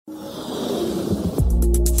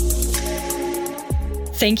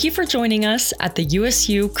Thank you for joining us at the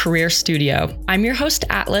USU Career Studio. I'm your host,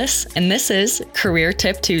 Atlas, and this is Career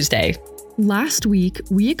Tip Tuesday. Last week,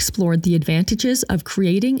 we explored the advantages of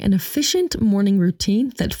creating an efficient morning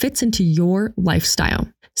routine that fits into your lifestyle.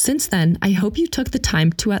 Since then, I hope you took the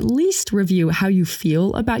time to at least review how you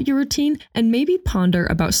feel about your routine and maybe ponder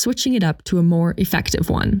about switching it up to a more effective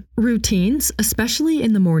one. Routines, especially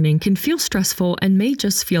in the morning, can feel stressful and may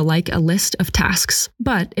just feel like a list of tasks.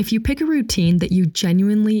 But if you pick a routine that you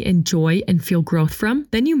genuinely enjoy and feel growth from,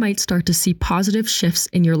 then you might start to see positive shifts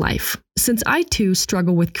in your life. Since I too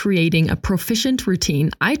struggle with creating a proficient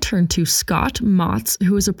routine, I turned to Scott Motz,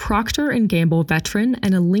 who is a Procter & Gamble veteran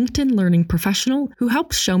and a LinkedIn learning professional who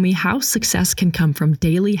helps show me how success can come from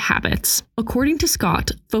daily habits. According to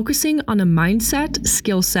Scott, focusing on a mindset,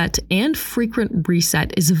 skill set, and frequent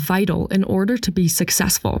reset is vital in order to be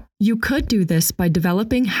successful. You could do this by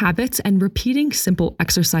developing habits and repeating simple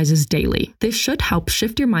exercises daily. This should help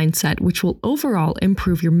shift your mindset, which will overall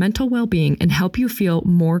improve your mental well-being and help you feel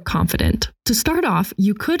more confident. To start off,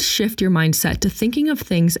 you could shift your mindset to thinking of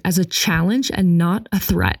things as a challenge and not a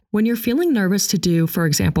threat. When you're feeling nervous to do, for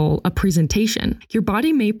example, a presentation, your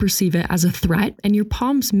body may perceive it as a threat and your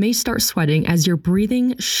palms may start sweating as your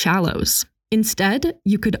breathing shallows. Instead,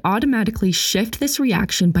 you could automatically shift this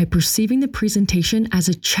reaction by perceiving the presentation as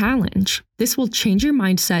a challenge. This will change your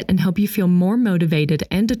mindset and help you feel more motivated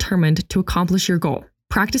and determined to accomplish your goal.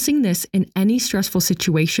 Practicing this in any stressful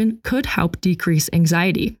situation could help decrease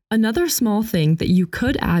anxiety. Another small thing that you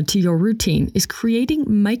could add to your routine is creating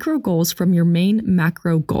micro goals from your main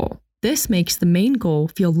macro goal. This makes the main goal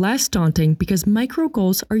feel less daunting because micro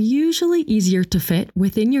goals are usually easier to fit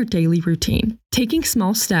within your daily routine. Taking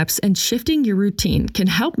small steps and shifting your routine can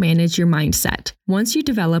help manage your mindset. Once you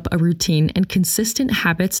develop a routine and consistent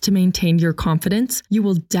habits to maintain your confidence, you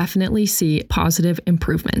will definitely see positive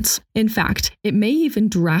improvements. In fact, it may even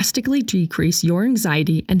drastically decrease your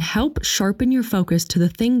anxiety and help sharpen your focus to the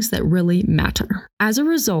things that really matter. As a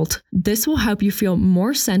result, this will help you feel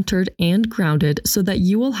more centered and grounded so that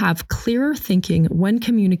you will have clearer thinking when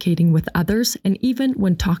communicating with others and even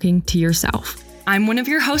when talking to yourself. I'm one of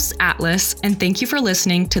your hosts, Atlas, and thank you for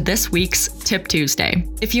listening to this week's Tip Tuesday.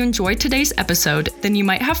 If you enjoyed today's episode, then you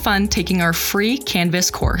might have fun taking our free Canvas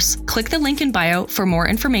course. Click the link in bio for more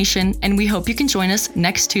information, and we hope you can join us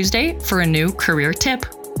next Tuesday for a new career tip.